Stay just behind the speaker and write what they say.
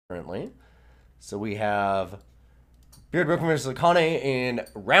currently. So we have BeardBroken versus Akane in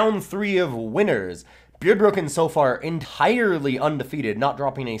round 3 of winners. BeardBroken so far entirely undefeated, not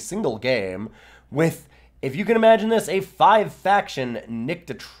dropping a single game, with, if you can imagine this, a 5-faction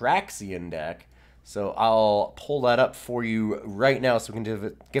Nyctotraxian deck. So I'll pull that up for you right now so we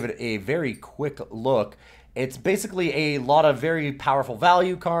can give it a very quick look. It's basically a lot of very powerful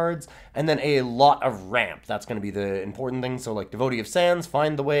value cards, and then a lot of ramp. That's going to be the important thing. So like Devotee of Sands,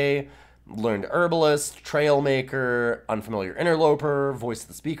 Find the Way, Learned Herbalist, Trailmaker, Unfamiliar Interloper, Voice of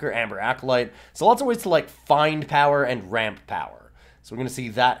the Speaker, Amber Acolyte. So lots of ways to like find power and ramp power. So we're going to see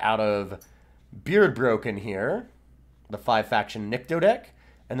that out of BeardBroken here, the 5-faction Nycto deck.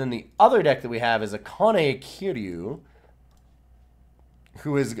 And then the other deck that we have is AkanesKiryu,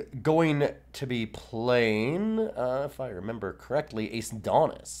 who is going to be playing, if I remember correctly, Ace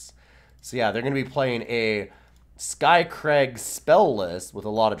Donis. So yeah, they're going to be playing a Skycrag spell list with a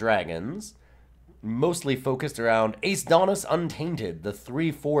lot of dragons, mostly focused around Ace Donis Untainted, the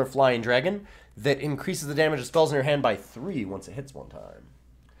 3/4 flying dragon that increases the damage of spells in your hand by 3 once it hits one time.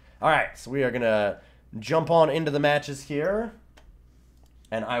 Alright, so we are going to jump on into the matches here,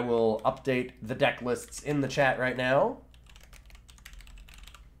 and I will update the deck lists in the chat right now.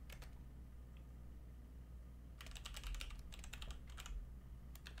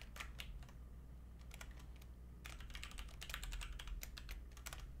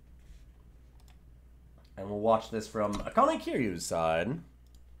 And we'll watch this from AkanesKiryu's side.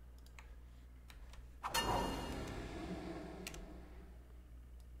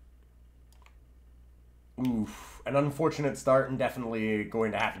 Oof. An unfortunate start and definitely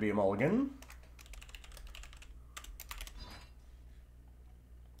going to have to be a mulligan.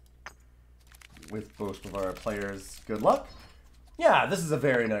 With both of our players, good luck. Yeah, this is a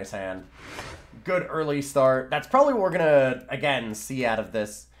very nice hand. Good early start. That's probably what we're going to, again, see out of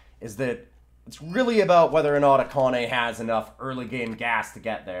this, is that it's really about whether or not Akane has enough early game gas to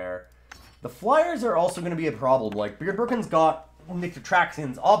get there. The flyers are also going to be a problem. Like, BeardBroken's got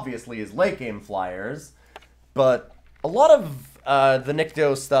Nyctotraxians, obviously, as late game flyers, but a lot of the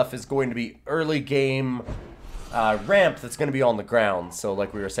Nycto stuff is going to be early game ramp that's going to be on the ground. So,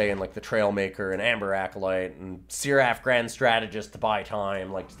 like we were saying, like the Trailmaker and Amber Acolyte and Seraph Grand Strategist to buy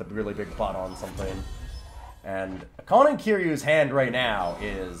time, like just a really big butt on something. And AkanesKiryu's hand right now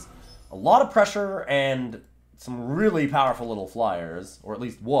is a lot of pressure and some really powerful little flyers, or at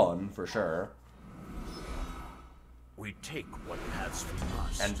least one for sure. We take what paths we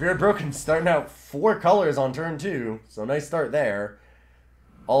must. And BeardBroken starting out 4 colors on turn 2, so nice start there.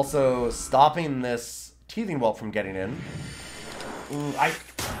 Also stopping this Teething Whelp from getting in. Ooh,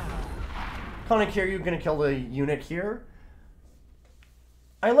 AkanesKiryu gonna kill the unit here.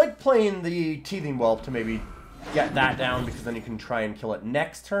 I like playing the Teething Whelp to maybe get that down, because then you can try and kill it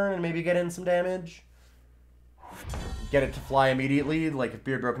next turn and maybe get in some damage. Get it to fly immediately, like if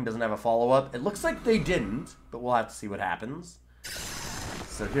BeardBroken doesn't have a follow-up. It looks like they didn't, but we'll have to see what happens.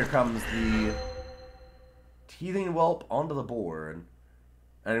 So here comes the Teething Whelp onto the board.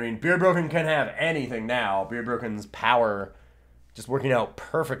 And I mean, BeardBroken can have anything now. BeardBroken's power just working out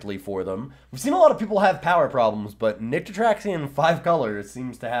perfectly for them. We've seen a lot of people have power problems, but Nyctotraxian 5 colors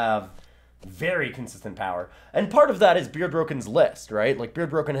seems to have very consistent power. And part of that is BeardBroken's list, right? Like,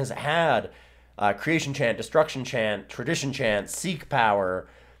 BeardBroken has had Creation Chant, Destruction Chant, Tradition Chant, Seek Power,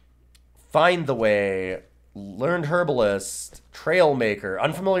 Find the Way, Learned Herbalist, Trailmaker,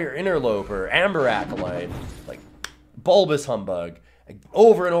 Unfamiliar Interloper, Amber Acolyte, like, Bulbous Humbug.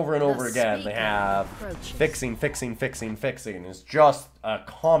 Over and over and over again, they have fixing. It's just a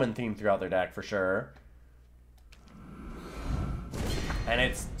common theme throughout their deck, for sure. And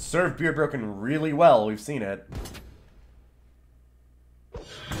it's served BeardBroken really well. We've seen it.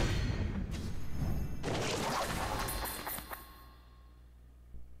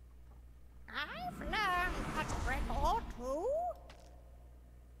 I've learned a trick or two.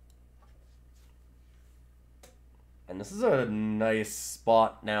 And this is a nice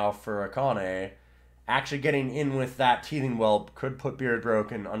spot now for Akane. Actually getting in with that Teething Whelp could put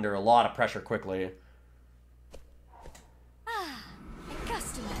BeardBroken under a lot of pressure quickly.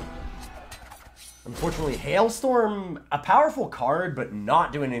 Unfortunately, Hailstorm, a powerful card, but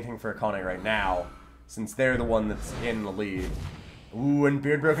not doing anything for Akane right now, since they're the one that's in the lead. Ooh, and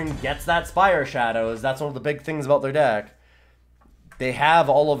BeardBroken gets that Spire Shadows. That's one of the big things about their deck. They have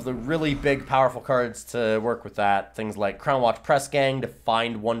all of the really big, powerful cards to work with that. Things like Crown Watch Press Gang to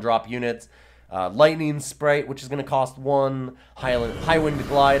find 1-drop units, Lightning Sprite, which is going to cost 1, Highwind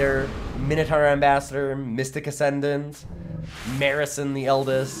Glider, Minotaur Ambassador, Mystic Ascendant, Marison the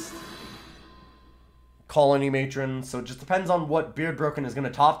Eldest, Colony Matron, so it just depends on what BeardBroken is going to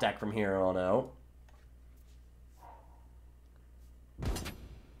top deck from here on out.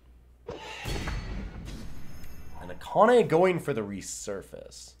 And Akane going for the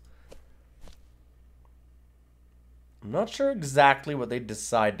resurface. I'm not sure exactly what they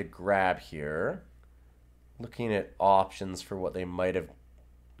decide to grab here. Looking at options for what they might have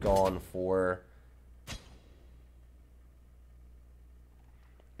gone for.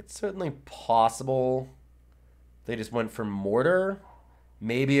 It's certainly possible they just went for Mortar.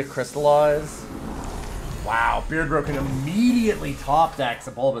 Maybe a Crystallize. Wow, BeardBroken immediately top decks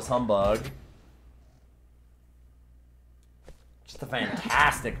a Bulbous Humbug. Just a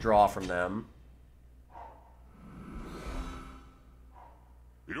fantastic draw from them.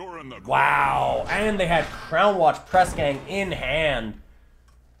 You're in the Wow, and they had Crown Watch Press Gang in hand.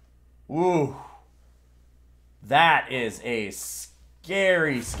 Ooh. That is a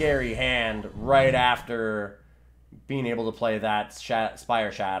scary, scary hand right after being able to play that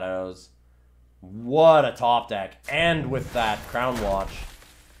Spire Shadows. What a top deck. And with that Crown Watch.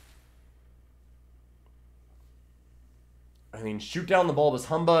 I mean, shoot down the Bulbous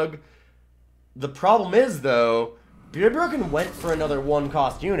Humbug. The problem is, though, BeardBroken went for another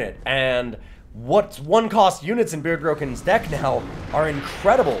one-cost unit, and what's one-cost units in BeardBroken's deck now are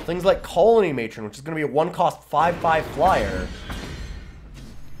incredible. Things like Colony Matron, which is going to be a one-cost 5/5 flyer.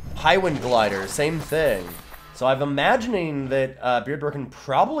 Highwind Glider, same thing. So I'm imagining that BeardBroken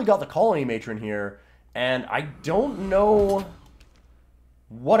probably got the Colony Matron here, and I don't know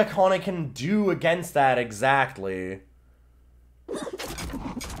what Akane can do against that exactly.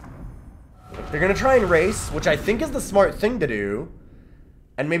 They're going to try and race, which I think is the smart thing to do.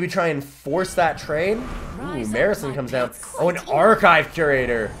 And maybe try and force that trade. Ooh, Marison comes down. Oh, an Archive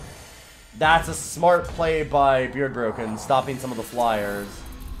Curator. That's a smart play by BeardBroken, stopping some of the flyers.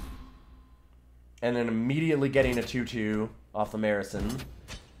 And then immediately getting a 2/2 off the Marison.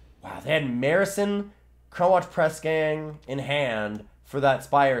 Wow, they had Marison, Crown Watch Press Gang in hand for that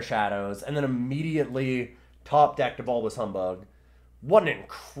Spire Shadows. And then immediately top decked a Bulbous Humbug. What an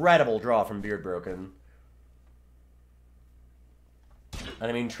incredible draw from BeardBroken.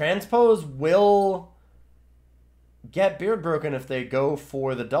 And I mean, Transpose will get BeardBroken if they go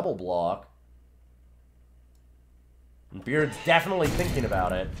for the double block. And Beard's definitely thinking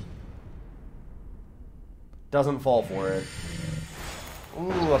about it. Doesn't fall for it.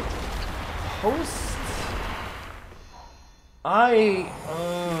 Ooh, a post.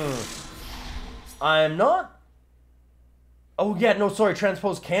 I'm not. Oh yeah, no, sorry,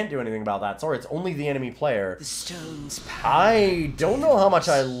 Transpose can't do anything about that. Sorry, it's only the enemy player. The stone's power. I don't know how much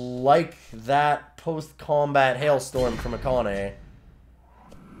I like that post-combat Hailstorm from Akane.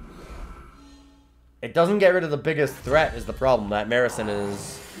 It doesn't get rid of the biggest threat is the problem. That Marison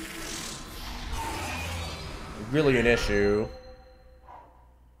is really an issue.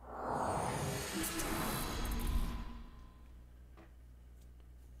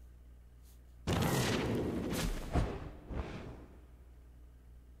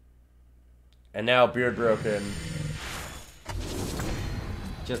 And now BeardBroken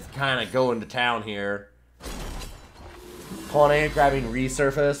just kind of going to town here. Akane grabbing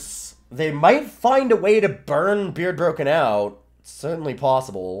Resurface. They might find a way to burn BeardBroken out. It's certainly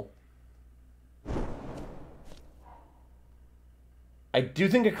possible. I do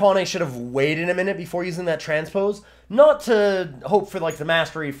think Akane should have waited a minute before using that Transpose. Not to hope for, like, the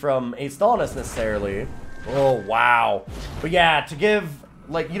mastery from Astonis necessarily. Oh, wow. But yeah, to give...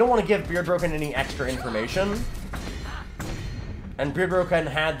 Like, you don't want to give BeardBroken any extra information. And BeardBroken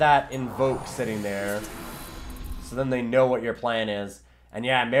had that Invoke sitting there. So then they know what your plan is. And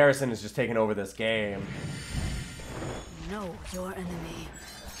yeah, Marison is just taking over this game. Know your enemy.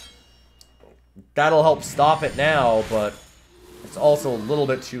 That'll help stop it now, but it's also a little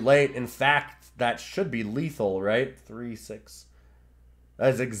bit too late. In fact, that should be lethal, right? 3/6.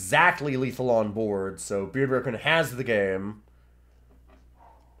 That is exactly lethal on board, so BeardBroken has the game.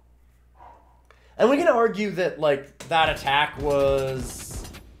 And we can argue that, like, that attack was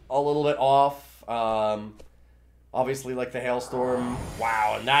a little bit off. Obviously, like, the Hailstorm.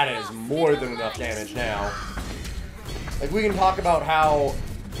 Wow, and that is more than enough damage now. Like, we can talk about how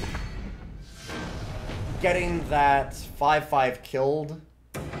getting that 5/5 killed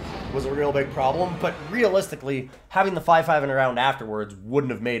was a real big problem, but realistically, having the 5/5 in a round afterwards wouldn't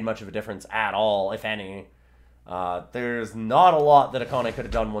have made much of a difference at all, if any. There's not a lot that Akane could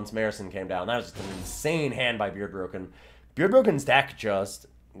have done once Marison came down. That was just an insane hand by BeardBroken. BeardBroken's deck just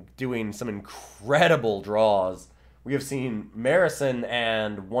doing some incredible draws. We have seen Marison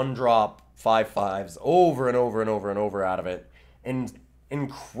and one-drop 5/5s over and over and over and over out of it in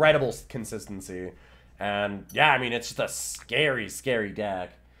incredible consistency. And yeah, I mean, it's just a scary, scary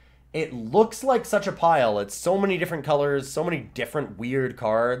deck. It looks like such a pile. It's so many different colors, so many different weird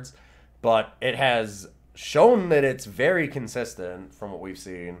cards, but it has shown that it's very consistent from what we've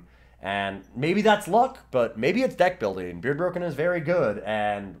seen. And maybe that's luck, but maybe it's deck building. BeardBroken is very good,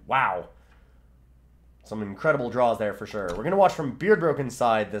 and wow. Some incredible draws there for sure. We're going to watch from BeardBroken's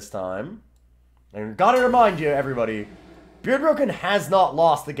side this time. And gotta remind you, everybody, BeardBroken has not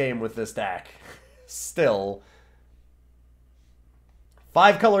lost the game with this deck. Still.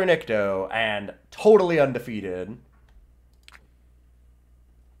 5-color Nikto, and totally undefeated.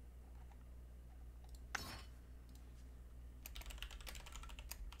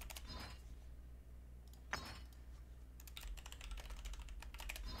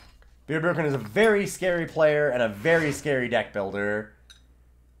 BeardBroken is a very scary player and a very scary deck builder.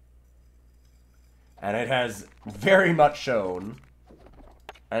 And it has very much shown.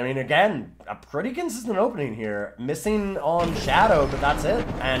 I mean, again, a pretty consistent opening here. Missing on Shadow, but that's it.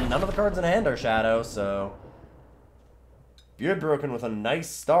 And none of the cards in hand are Shadow, so... BeardBroken with a nice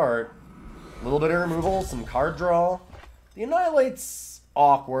start. A little bit of removal, some card draw. The Annihilate's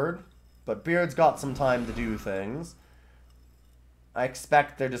awkward, but Beard's got some time to do things. I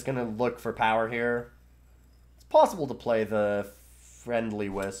expect they're just going to look for power here. It's possible to play the Friendly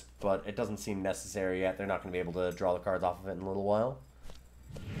Wisp, but it doesn't seem necessary yet. They're not going to be able to draw the cards off of it in a little while.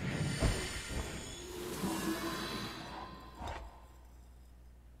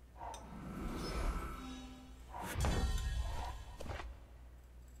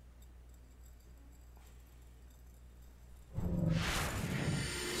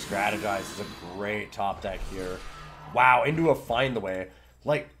 Strategize is a great top deck here. Wow, into a Find the Way.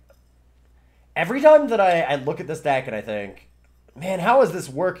 Like, every time that I look at this deck and I think, man, how is this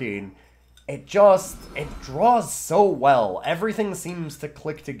working? It draws so well. Everything seems to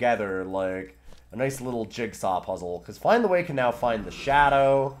click together like a nice little jigsaw puzzle. Because Find the Way can now find the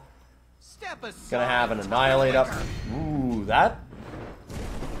Shadow. Gonna have an Annihilate up. Ooh, that.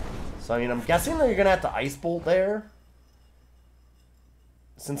 So, I mean, I'm guessing that you're gonna have to Ice Bolt there.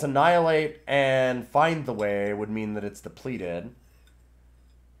 Since Annihilate and Find the Way would mean that it's depleted.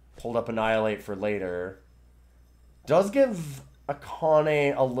 Pulled up Annihilate for later. Does give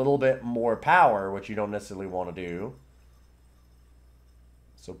Akane a little bit more power, which you don't necessarily want to do.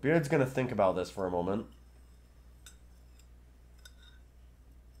 So Beard's going to think about this for a moment.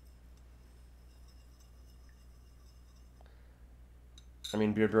 I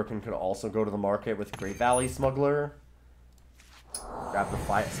mean, BeardBroken could also go to the market with Great Valley Smuggler. Grab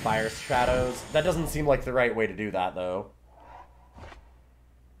the Spire Shadows. That doesn't seem like the right way to do that, though.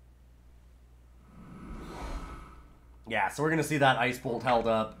 Yeah, so we're going to see that Ice Bolt held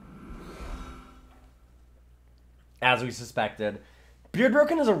up. As we suspected.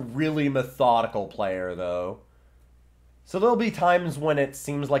 BeardBroken is a really methodical player, though. So there'll be times when it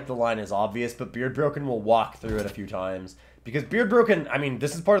seems like the line is obvious, but BeardBroken will walk through it a few times. Because BeardBroken, I mean,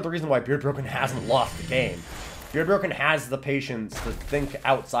 this is part of the reason why BeardBroken hasn't lost the game. BeardBroken has the patience to think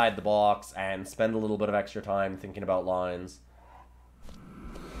outside the box and spend a little bit of extra time thinking about lines.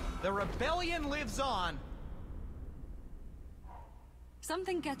 The rebellion lives on.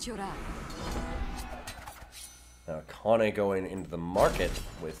 Something catch your eye. Now, Akane going into the market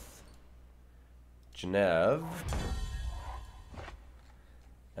with Genev.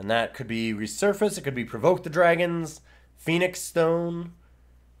 And that could be Resurface, it could be Provoke the Dragons, Phoenix Stone.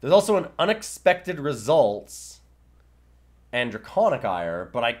 There's also an Unexpected Results and Draconic Ire,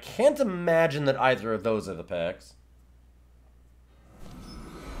 but I can't imagine that either of those are the picks.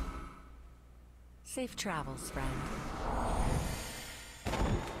 Safe travels, friend.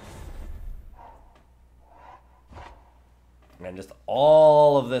 And just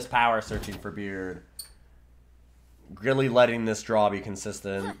all of this power searching for Beard. Really letting this draw be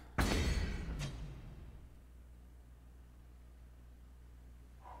consistent.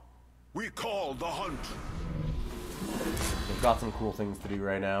 We call the hunt. We've got some cool things to do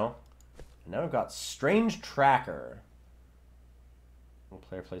right now. And now we've got Strange Tracker. When a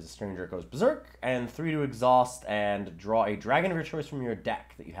player plays a Stranger, it goes Berserk, and 3 to exhaust, and draw a dragon of your choice from your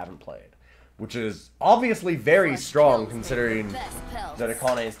deck that you haven't played. Which is obviously very strong, considering that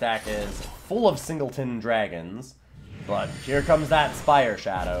Akane's deck is full of singleton dragons. But here comes that Spire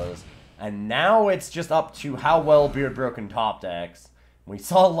Shadows. And now it's just up to how well BeardBroken top decks. We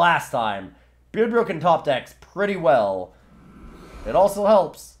saw last time, BeardBroken top decks pretty well. It also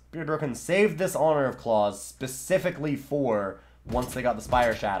helps. BeardBroken saved this Honor of Claws specifically for once they got the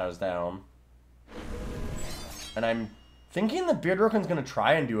Spire Shadows down. And I'm thinking that BeardBroken's going to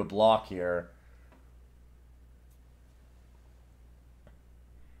try and do a block here.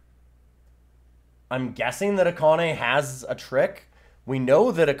 I'm guessing that Akane has a trick. We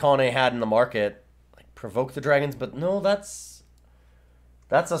know that Akane had in the market, like, Provoke the Dragons, but no, that's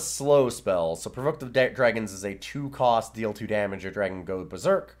a slow spell. So Provoke the Dragons is a 2-cost, deal 2 damage, your dragon go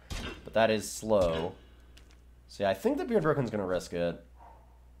berserk, but that is slow. So yeah, I think the BeardBroken's gonna risk it.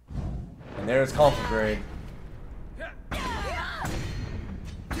 And there's Conflagrate.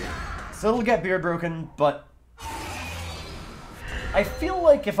 So it'll get BeardBroken, but I feel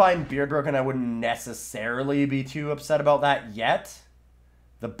like if I'm BeardBroken, I wouldn't necessarily be too upset about that yet.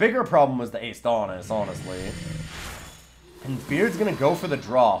 The bigger problem was the Ace Daunus, honestly. And Beard's gonna go for the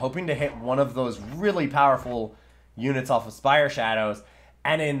draw, hoping to hit one of those really powerful units off of Spire Shadows,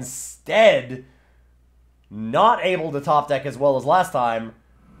 and instead, not able to top deck as well as last time,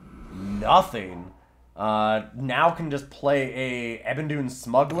 nothing. Now can just play a Ebondune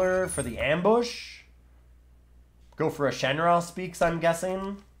Smuggler for the ambush. Go for a Shenra Speaks, I'm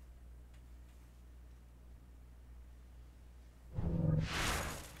guessing.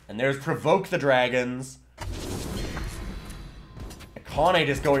 And there's Provoke the Dragons. Akane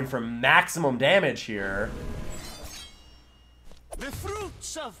just going for maximum damage here. The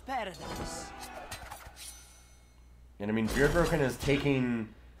fruits of paradise. And I mean, BeardBroken is taking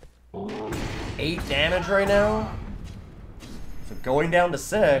 8 damage right now. So going down to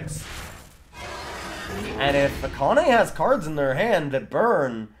 6. And if Akane has cards in their hand that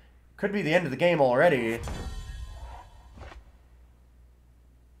burn, could be the end of the game already.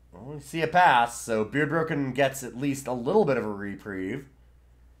 Well, we see a pass, so BeardBroken gets at least a little bit of a reprieve.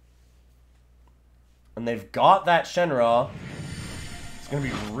 And they've got that Shenra. It's going to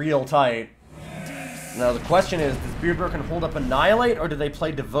be real tight. Now the question is, does BeardBroken hold up Annihilate, or do they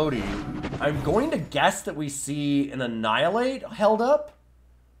play Devotee? I'm going to guess that we see an Annihilate held up.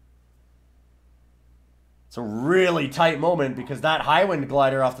 It's a really tight moment because that Highwind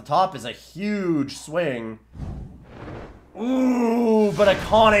Glider off the top is a huge swing. Ooh, but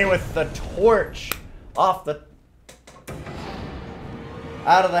Akane with the torch off the...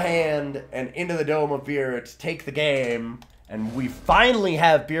 out of the hand and into the Dome of Beard to take the game. And we finally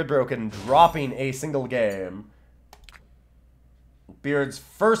have BeardBroken dropping a single game. Beard's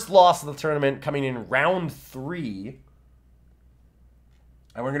first loss of the tournament coming in round 3.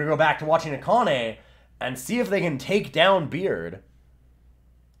 And we're going to go back to watching Akane and see if they can take down Beard.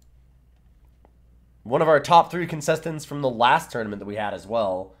 One of our top 3 contestants from the last tournament that we had as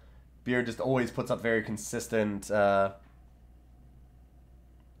well. Beard just always puts up very consistent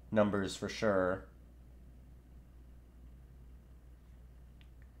numbers for sure.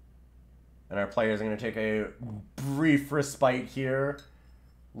 And our players are going to take a brief respite here.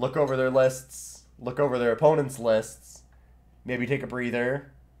 Look over their lists. Look over their opponent's lists. Maybe take a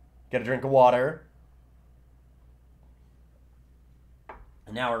breather. Get a drink of water.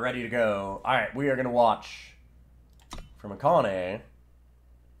 And now we're ready to go. Alright, we are going to watch from Akane.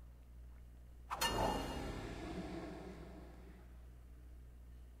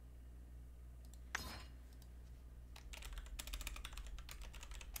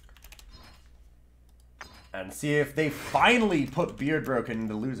 And see if they finally put BeardBroken in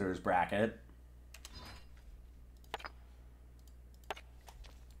the loser's bracket.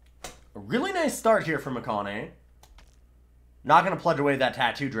 A really nice start here from Akane. Not going to pledge away that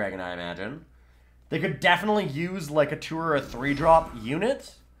Tattoo Dragon, I imagine. They could definitely use like a 2 or a 3-drop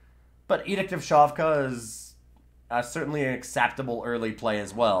unit. But Edict of Shavka is certainly an acceptable early play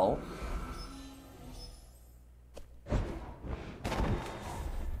as well.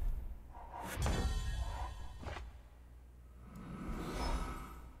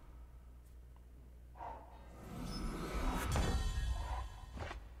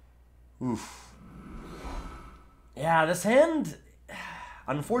 Oof. Yeah, this hand,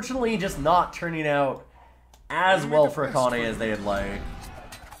 unfortunately, just not turning out as well for Akane as they had liked.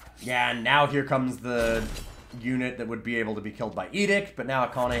 Yeah, and now here comes the unit that would be able to be killed by Edict, but now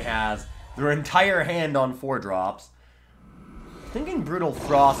Akane has their entire hand on 4 drops. Thinking Brutal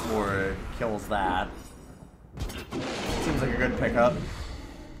Frostlord kills that. Seems like a good pickup.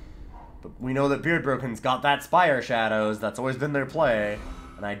 But we know that BeardBroken's got that Spire Shadows, that's always been their play,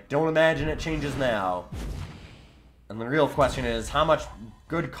 and I don't imagine it changes now. And the real question is, how much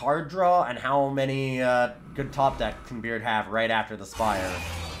good card draw and how many good top deck can Beard have right after the Spire?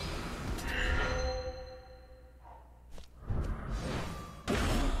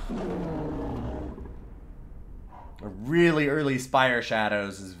 A really early Spire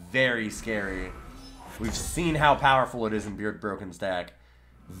Shadows is very scary. We've seen how powerful it is in BeardBroken's deck.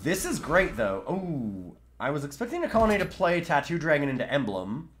 This is great, though. Ooh, I was expecting Akane to play Tattoo Dragon into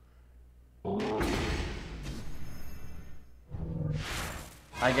Emblem.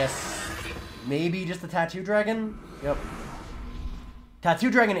 I guess maybe just the Tattoo Dragon? Yep.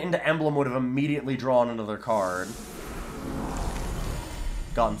 Tattoo Dragon into Emblem would have immediately drawn another card.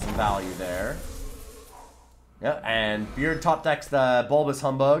 Gotten some value there. Yeah, and Beard top decks the Bulbous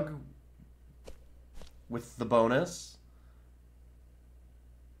Humbug with the bonus.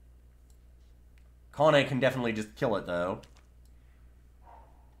 Akane can definitely just kill it, though.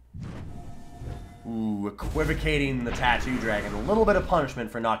 Ooh, equivocating the Tattoo Dragon. A little bit of punishment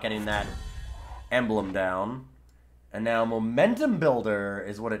for not getting that emblem down. And now Momentum Builder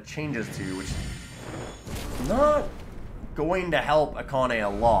is what it changes to, which is not going to help Akane a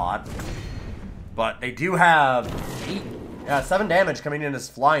lot. But they do have 7 damage coming in as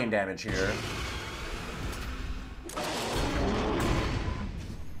flying damage here.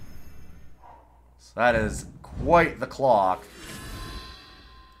 So that is quite the clock.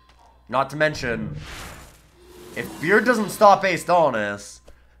 Not to mention, if Beard doesn't stop Ace Adonis,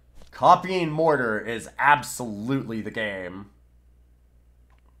 copying Mortar is absolutely the game.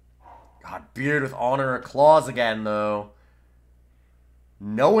 God, Beard with Honor of Claws again, though.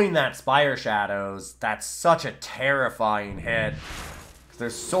 Knowing that Spire Shadows, that's such a terrifying hit.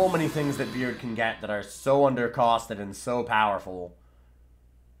 There's so many things that Beard can get that are so undercosted and so powerful.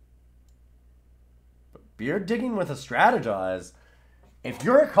 But Beard digging with a Strategize. If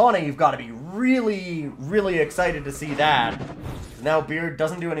you're Akane, you've got to be really, really excited to see that. Now Beard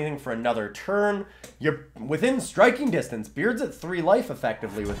doesn't do anything for another turn. You're within striking distance. Beard's at 3 life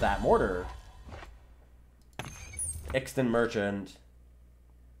effectively with that Mortar. Ixton Merchant.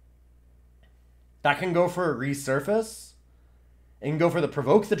 That can go for a Resurface. It can go for the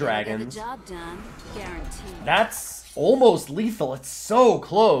Provoke the Dragons. Get the job done, guaranteed. That's almost lethal. It's so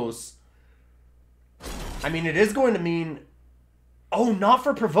close. I mean, it is going to mean... Oh, not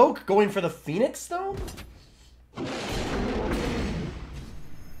for Provoke. Going for the Phoenix Stone?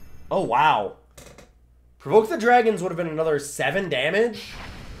 Oh, wow. Provoke the Dragons would have been another 7 damage.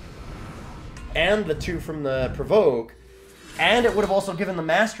 And the 2 from the Provoke. And it would have also given the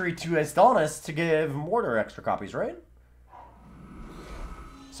Mastery to Adonis to give Mortar extra copies, right?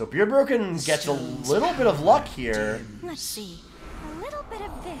 So BeardBroken gets a little bit of luck here. Let's see. A little bit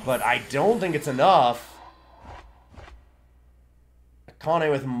of this. But I don't think it's enough. Akane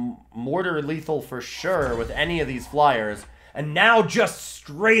with Mortar lethal for sure with any of these flyers. And now just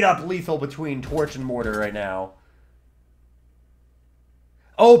straight up lethal between Torch and Mortar right now.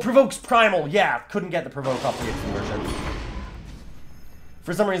 Oh, Provokes Primal. Yeah, couldn't get the Provoke off the conversion.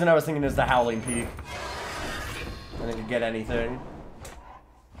 For some reason I was thinking it was the Howling Peak. And it could get anything.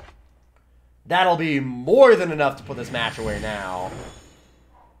 That'll be more than enough to put this match away now.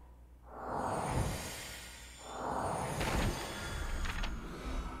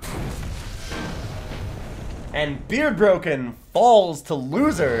 And BeardBroken falls to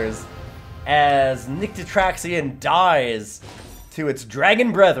losers as Nyctotraxion dies to its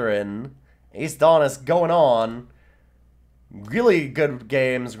dragon brethren. Ace Adonis going on. Really good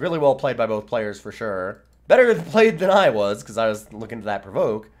games, really well played by both players for sure. Better played than I was, because I was looking to that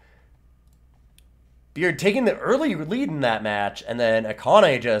Provoke. Beard taking the early lead in that match, and then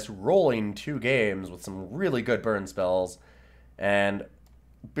Akane just rolling 2 games with some really good burn spells. And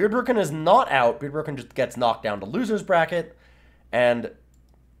BeardBroken is not out. BeardBroken just gets knocked down to loser's bracket. And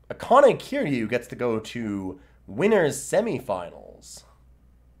AkaneKiryu gets to go to winners semifinals.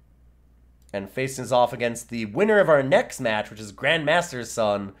 And faces off against the winner of our next match, which is Grandmaster's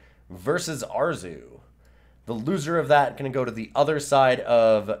Son versus Arzu. The loser of that going to go to the other side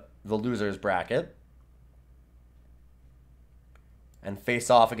of the loser's bracket. And face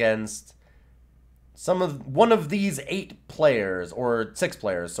off against one of these 8 players, or 6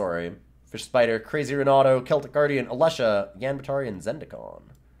 players, sorry. Fish Spider, Crazy Renato, Celtic Guardian, Alesha, Yanbatari, and Zendikon.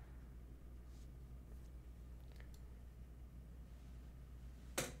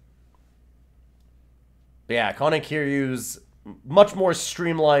 But yeah, AkaneKiryu's much more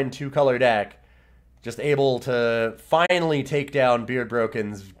streamlined 2-color deck. Just able to finally take down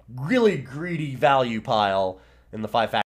BeardBroken's really greedy value pile in the 5-factor.